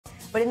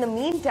But in the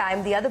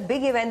meantime, the other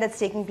big event that's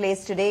taking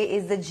place today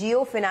is the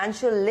Jio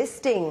Financial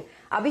listing.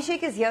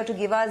 Abhishek is here to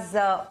give us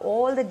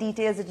all the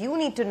details that you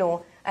need to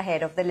know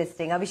ahead of the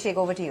listing. Abhishek,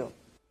 over to you.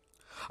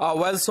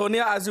 Well,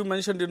 Sonia, as you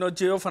mentioned,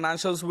 Jio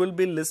Financials will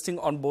be listing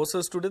on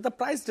bourses today. The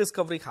price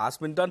discovery has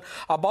been done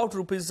about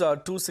rupees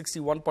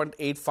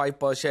 261.85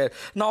 per share.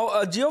 Now,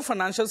 Jio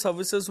Financial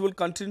Services will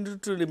continue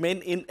to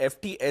remain in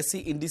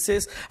FTSE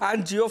indices,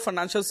 and Jio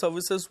Financial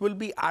Services will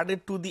be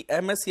added to the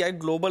MSCI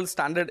Global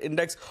Standard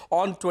Index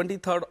on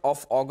 23rd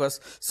of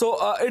August. So,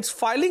 its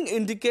filing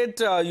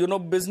indicate,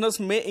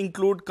 business may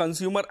include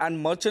consumer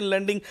and merchant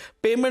lending,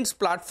 payments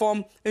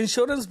platform,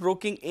 insurance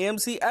broking,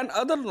 AMC, and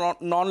other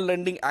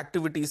non-lending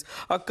activities.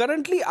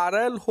 Currently,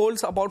 RIL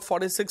holds about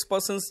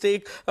 46%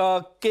 stake.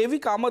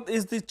 KV Kamath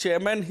is the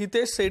chairman.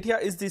 Hitesh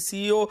Sethia is the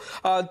CEO.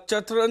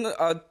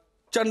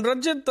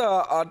 Chandrajit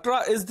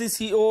Atra is the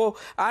CEO,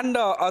 and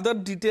other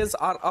details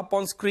are up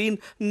on screen.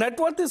 Net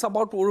worth is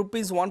about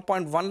rupees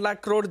 1.1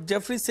 lakh crore.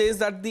 Jeffrey says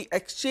that the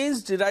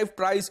exchange-derived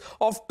price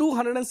of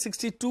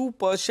 262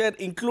 per share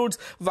includes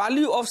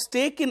value of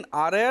stake in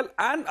RIL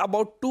and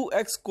about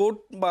 2x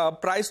quote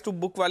price to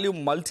book value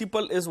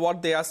multiple is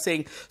what they are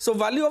saying. So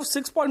value of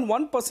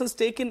 6.1%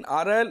 stake in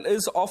RIL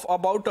is of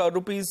about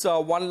rupees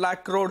 1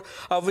 lakh crore,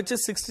 which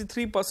is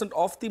 63%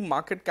 of the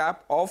market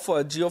cap of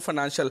Jio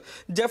Financial.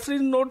 Jeffrey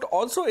note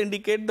also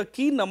indicate the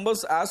key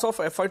numbers as of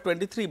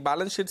FY23.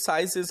 Balance sheet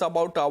size is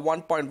about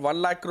 1.1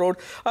 lakh crore.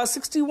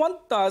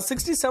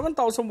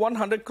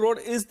 67,100 crore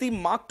is the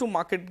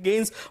mark-to-market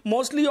gains,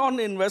 mostly on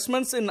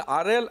investments in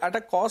RL at a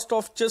cost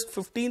of just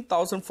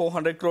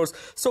 15,400 crores.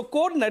 So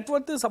core net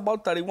worth is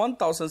about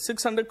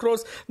 31,600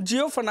 crores.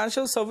 Jio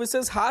Financial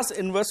Services has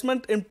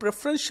investment in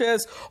preference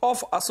shares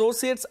of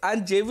associates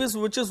and JVs,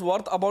 which is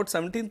worth about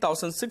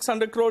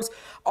 17,600 crores.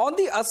 On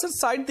the asset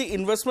side, the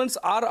investments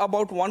are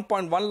about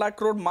 1.1 lakh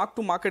crore mark-to-market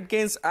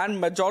gains,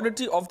 and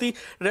majority of the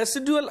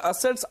residual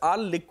assets are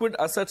liquid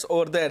assets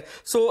over there.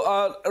 So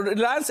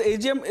Reliance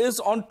AGM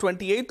is on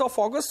 28th of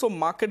August, so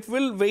market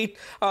will wait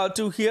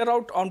to hear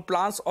out on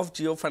plans of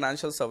Jio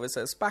Financial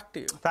Services. Back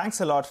to you.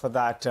 Thanks a lot for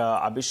that,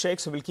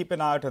 Abhishek. So we'll keep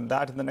an eye out on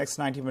that in the next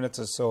 90 minutes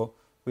or so.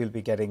 We'll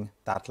be getting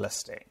that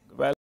listing.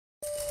 Well.